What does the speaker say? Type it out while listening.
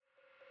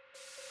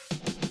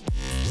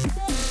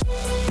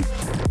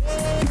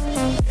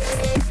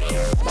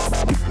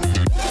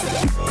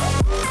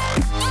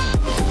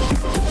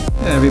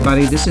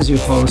everybody. This is your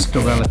host,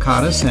 Dorella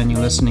Cadas, and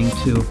you're listening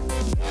to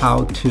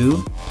How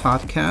To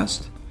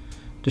Podcast,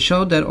 the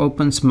show that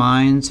opens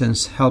minds and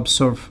helps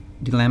solve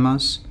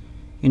dilemmas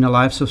in the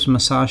lives of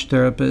massage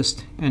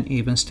therapists and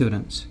even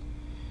students.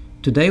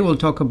 Today we'll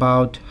talk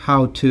about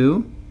how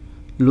to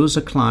lose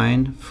a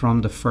client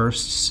from the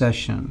first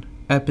session,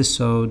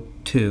 Episode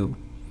 2.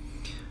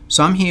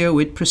 So I'm here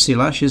with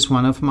Priscilla. She's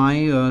one of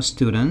my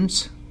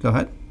students. Go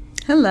ahead.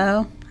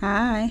 Hello.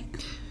 Hi.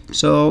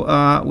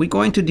 So we're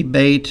going to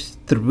debate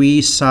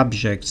 3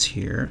 subjects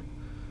here.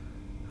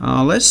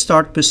 Let's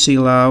start,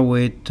 Priscilla,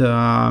 with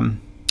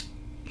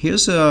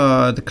here's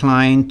the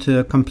client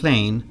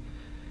complaint.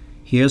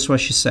 Here's what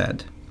she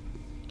said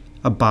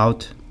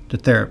about the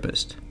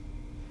therapist.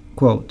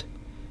 Quote,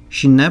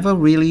 "She never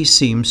really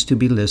seems to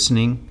be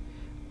listening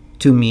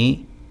to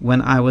me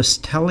when I was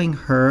telling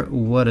her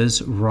what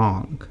is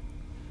wrong."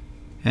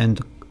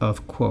 End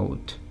of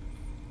quote.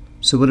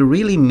 So what it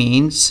really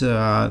means,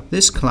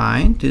 this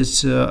client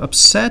is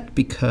upset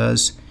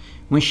because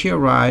when she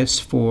arrives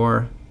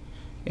for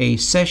a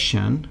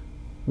session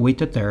with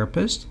a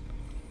therapist,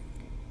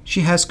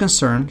 she has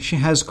concern, she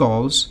has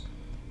goals,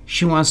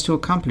 she wants to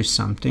accomplish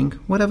something,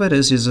 whatever it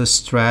is a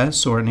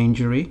stress or an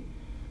injury,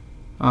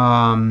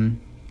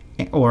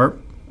 or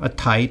a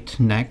tight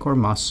neck or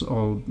muscle,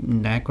 or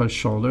neck or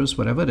shoulders,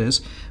 whatever it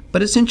is.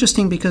 But it's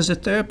interesting because the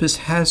therapist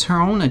has her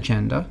own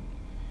agenda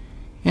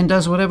and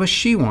does whatever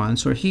she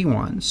wants or he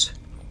wants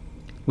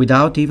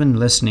without even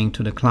listening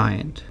to the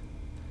client.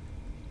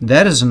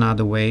 That is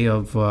another way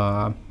of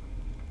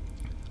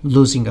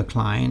losing a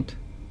client.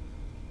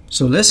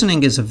 So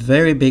listening is a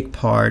very big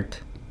part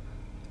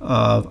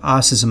of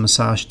us as a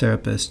massage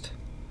therapist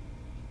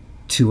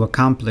to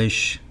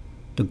accomplish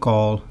the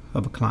goal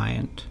of a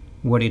client.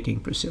 What do you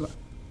think, Priscilla?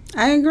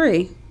 I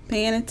agree.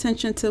 Paying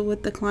attention to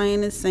what the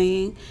client is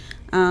saying,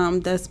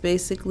 that's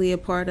basically a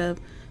part of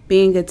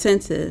being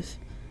attentive.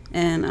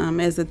 And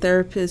as a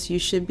therapist, you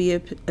should be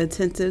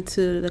attentive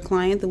to the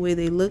client, the way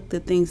they look, the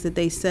things that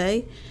they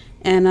say,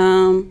 and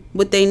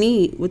what they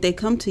need, what they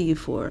come to you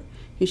for.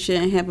 You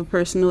shouldn't have a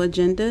personal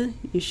agenda.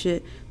 You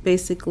should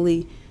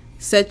basically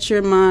set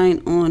your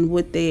mind on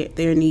what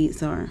their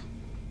needs are.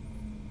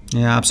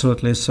 Yeah,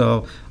 absolutely.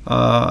 So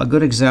a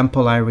good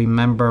example, I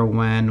remember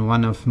when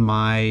one of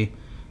my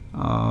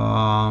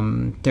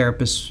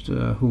therapists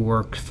who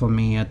worked for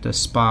me at the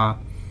spa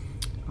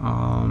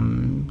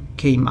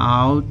came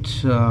out,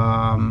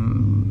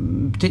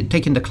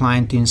 taking the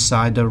client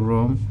inside the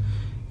room,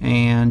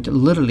 and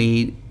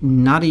literally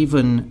not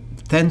even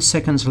 10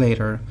 seconds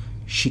later,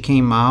 she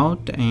came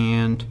out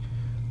and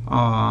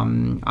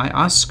I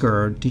asked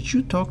her, "Did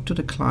you talk to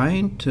the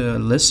client,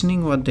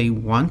 listening what they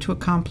want to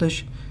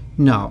accomplish?"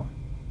 "No."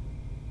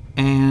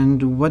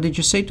 "And what did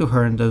you say to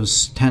her in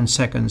those 10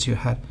 seconds you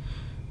had?"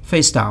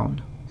 "Face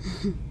down."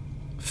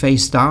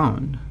 Face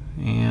down.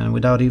 And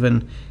without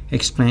even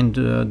explain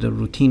the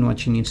routine, what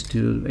she needs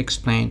to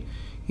explain,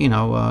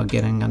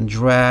 getting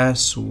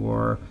undressed,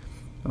 or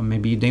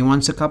maybe they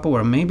want a couple,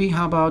 or maybe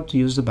how about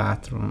use the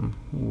bathroom,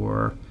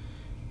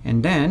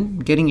 and then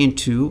getting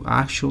into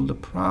the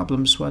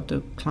problems what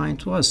the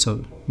client was.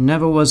 So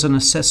never was an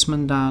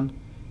assessment done,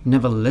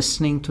 never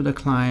listening to the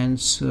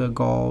client's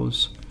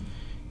goals.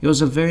 It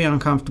was a very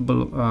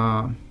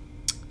uncomfortable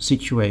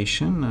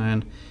situation,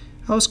 and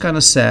I was kind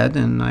of sad,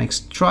 and I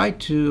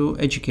tried to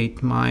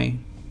educate my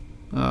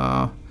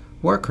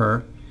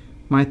worker,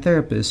 my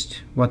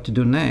therapist, what to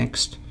do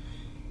next,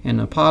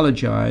 and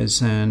apologize.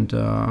 And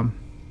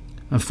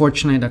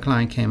unfortunately, the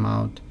client came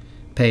out,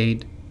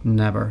 paid,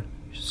 never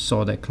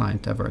saw that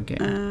client ever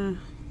again.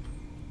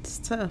 It's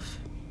tough.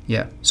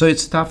 Yeah, so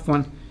it's a tough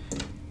one.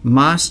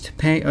 Must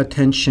pay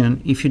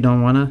attention if you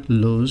don't want to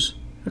lose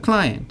a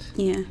client.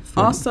 Yeah.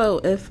 Also,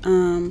 if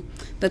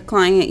the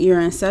client, you're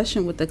in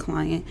session with the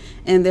client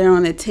and they're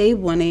on a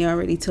table and they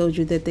already told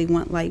you that they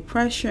want light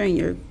pressure and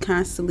you're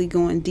constantly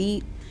going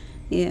deep,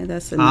 yeah,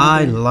 that's another.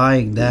 I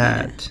like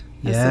that.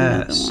 Yeah,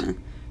 yes. Another one.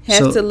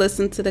 Have to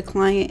listen to the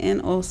client and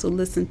also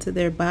listen to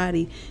their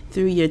body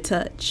through your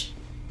touch.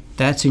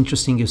 That's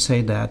interesting you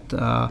say that.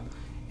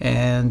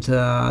 And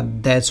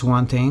that's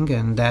one thing,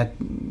 and that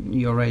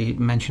you already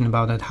mentioned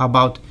about that. How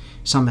about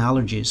some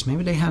allergies?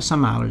 Maybe they have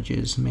some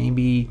allergies.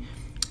 Maybe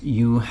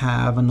you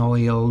have an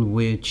oil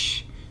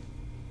which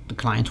the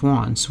client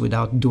wants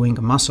without doing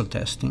a muscle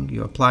testing.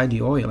 You apply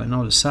the oil, and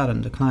all of a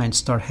sudden the client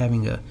start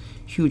having a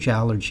huge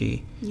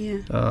allergy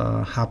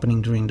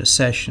happening during the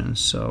session.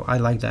 So I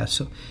like that.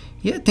 So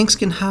yeah, things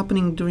can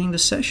happen during the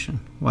session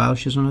while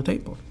she's on the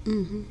table.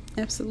 Mm-hmm.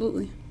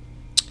 Absolutely.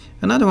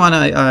 Another one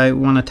I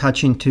want to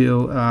touch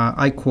into,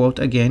 I quote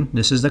again,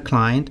 this is the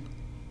client,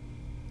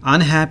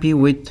 unhappy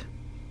with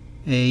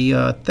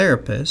a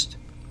therapist,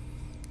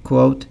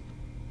 quote,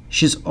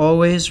 "She's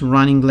always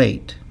running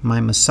late. My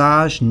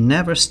massage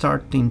never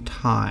starts in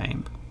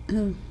time."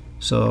 Oh.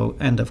 So,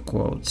 end of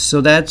quote.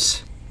 So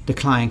that's the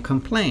client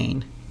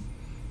complaint.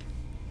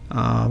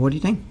 What do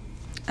you think?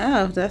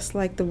 Oh, that's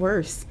like the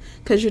worst.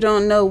 Because you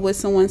don't know what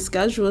someone's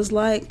schedule is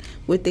like,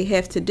 what they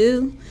have to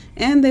do,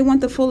 and they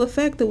want the full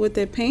effect of what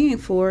they're paying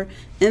for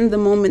in the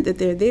moment that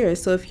they're there.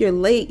 So if you're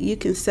late, you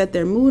can set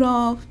their mood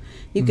off,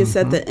 you can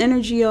set the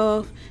energy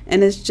off,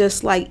 and it's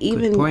just like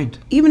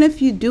even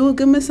if you do a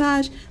good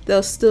massage,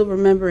 they'll still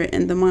remember it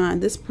in the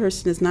mind. This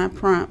person is not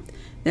prompt.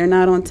 They're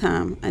not on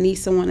time. I need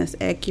someone that's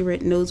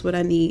accurate, knows what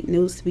I need,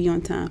 knows to be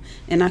on time,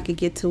 and I could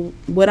get to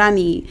what I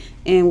need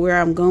and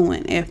where I'm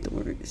going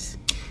afterwards.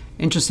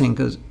 Interesting,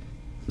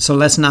 so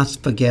let's not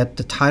forget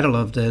the title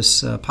of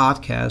this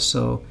podcast.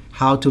 So,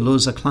 how to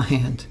lose a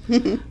client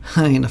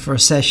in the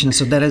first session.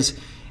 So that is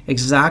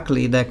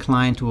exactly that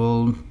client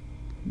will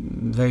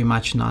very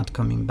much not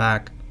coming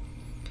back.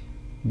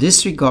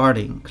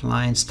 Disregarding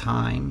client's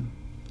time,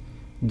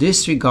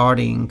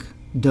 disregarding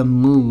the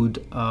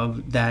mood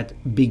of that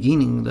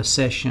beginning of the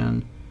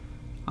session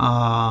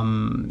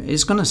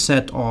is going to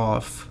set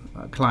off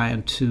a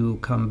client to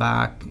come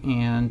back,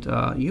 and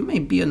you may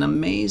be an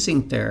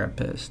amazing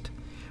therapist,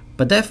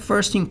 but that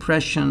first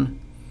impression,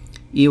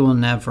 you will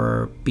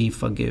never be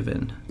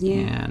forgiven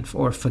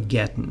or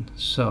forgotten.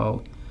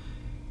 So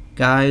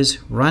guys,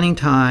 running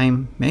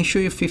time, make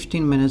sure you're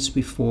 15 minutes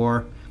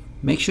before,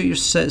 make sure you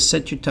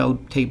set your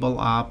table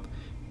up,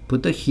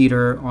 put the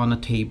heater on the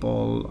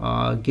table,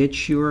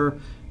 get your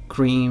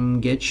cream,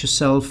 get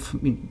yourself,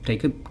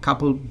 take a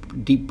couple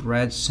deep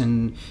breaths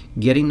and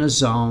get in the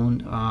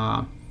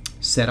zone,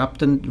 set up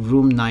the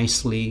room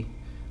nicely,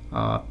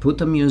 put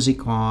the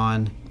music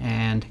on,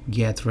 and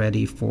get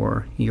ready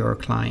for your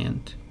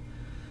client.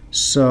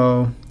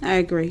 So I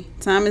agree.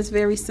 Time is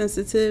very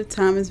sensitive.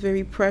 Time is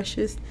very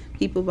precious.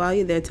 People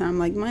value their time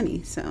like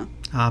money. So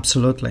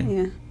absolutely.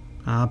 Yeah.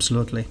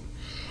 Absolutely.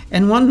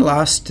 And one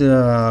last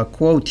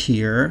quote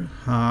here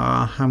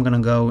I'm going to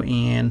go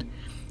in,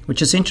 which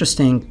is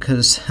interesting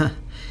because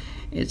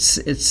it's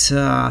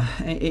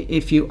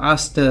if you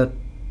ask the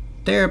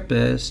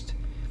therapist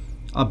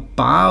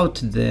about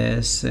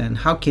this and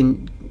how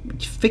can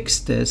fix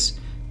this,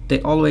 they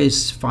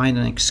always find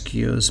an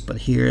excuse, but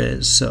here it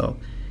is. So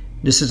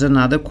this is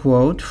another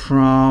quote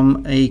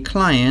from a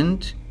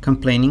client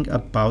complaining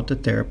about the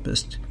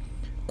therapist.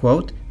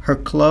 Quote, "Her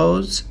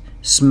clothes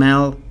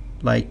smell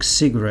like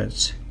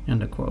cigarettes,"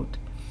 end of quote.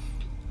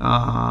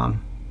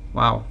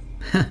 Wow.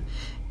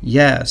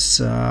 Yes,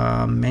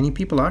 many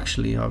people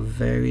actually are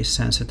very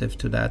sensitive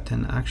to that,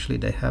 and actually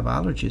they have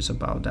allergies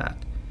about that.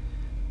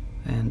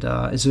 And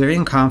it's very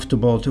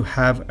uncomfortable to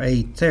have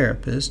a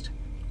therapist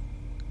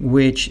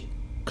which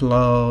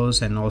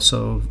clothes and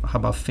also how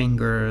about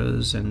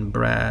fingers and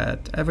breath,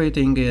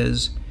 everything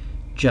is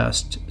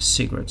just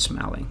cigarette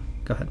smelling.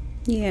 Go ahead.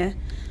 Yeah.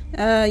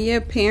 Your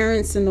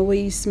appearance and the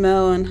way you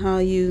smell and how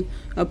you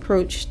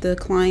approach the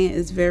client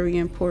is very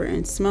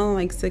important. Smelling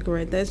like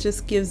cigarette, that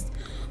just gives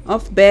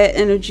off bad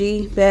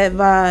energy, bad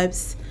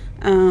vibes,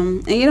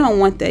 and you don't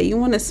want that. You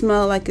want to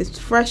smell like as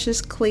fresh,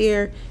 as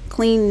clear,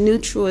 clean,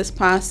 neutral as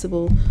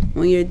possible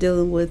when you're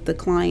dealing with the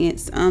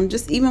clients.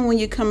 Just even when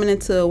you're coming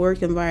into a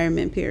work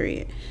environment,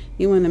 period.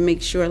 You want to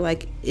make sure,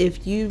 like,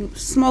 if you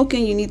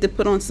smoking, you need to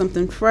put on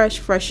something fresh,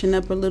 freshen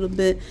up a little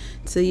bit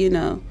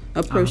to,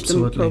 approach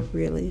them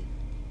appropriately.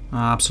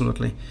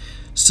 Absolutely.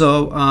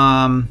 So,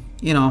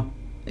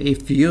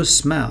 if you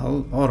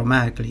smell,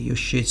 automatically your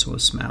sheets will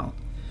smell.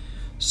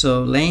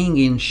 So laying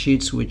in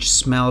sheets which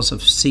smells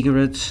of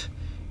cigarette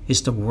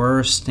is the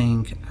worst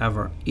thing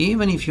ever.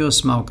 Even if you're a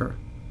smoker.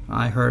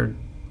 I heard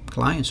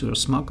clients who are a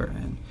smoker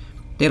and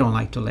they don't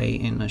like to lay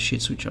in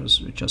sheets which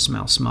just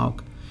smell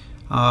smoke.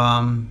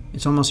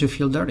 It's almost you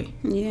feel dirty.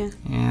 Yeah.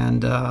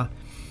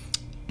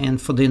 And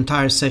for the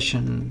entire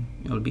session,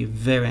 it'll be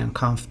very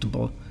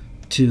uncomfortable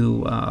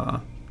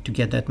to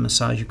get that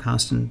massage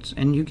constant,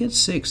 and you get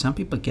sick. Some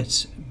people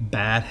get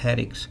bad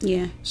headaches.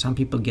 Yeah. Some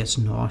people get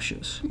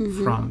nauseous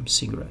from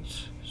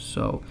cigarettes.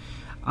 So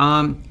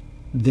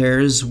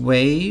there's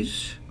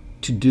ways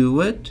to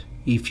do it.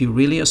 If you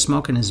really are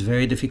smoking, it's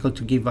very difficult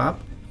to give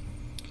up.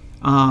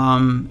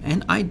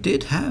 And I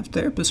did have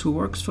therapists who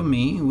works for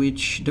me,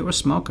 which they were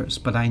smokers,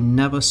 but I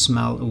never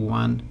smelled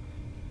one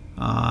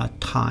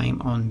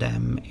time on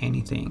them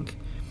anything.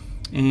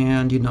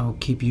 And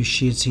keep your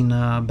sheets in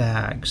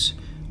bags.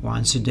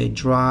 Once they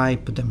dry,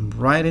 put them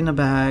right in a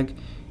bag.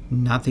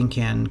 Nothing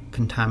can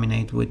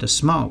contaminate with the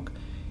smoke.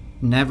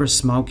 Never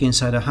smoke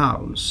inside a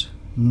house.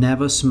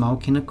 Never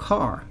smoke in a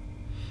car.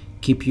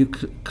 Keep your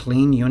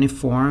clean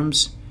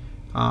uniforms.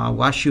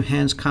 Wash your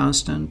hands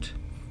constant.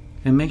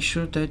 And make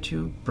sure that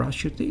you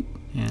brush your teeth.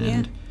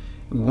 And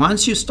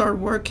once you start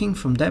working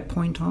from that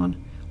point on,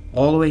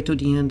 all the way to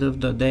the end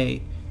of the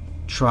day,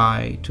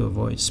 try to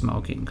avoid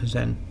smoking, because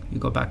then you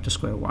go back to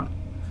square one.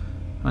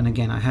 And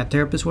again, I had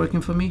therapists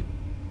working for me.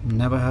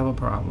 Never have a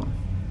problem.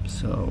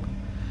 So,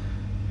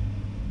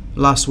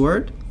 last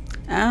word?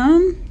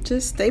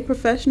 Just stay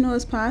professional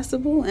as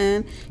possible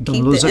and don't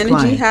keep lose the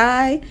energy client.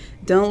 high.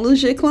 Don't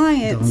lose your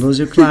clients. Don't lose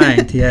your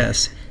client,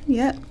 yes.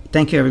 Yep.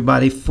 Thank you,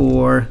 everybody,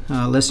 for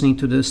listening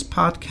to this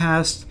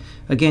podcast.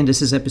 Again,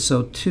 this is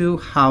episode 2,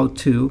 How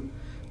to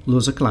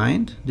Lose a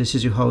Client. This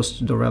is your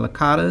host, Dorella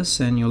Cadas,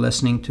 and you're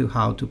listening to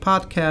How To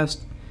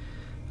Podcast,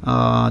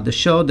 the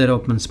show that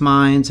opens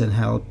minds and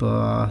help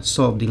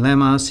solve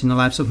dilemmas in the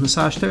lives of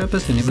massage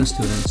therapists and even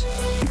students.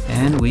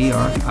 And we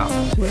are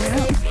out. We're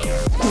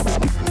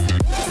out.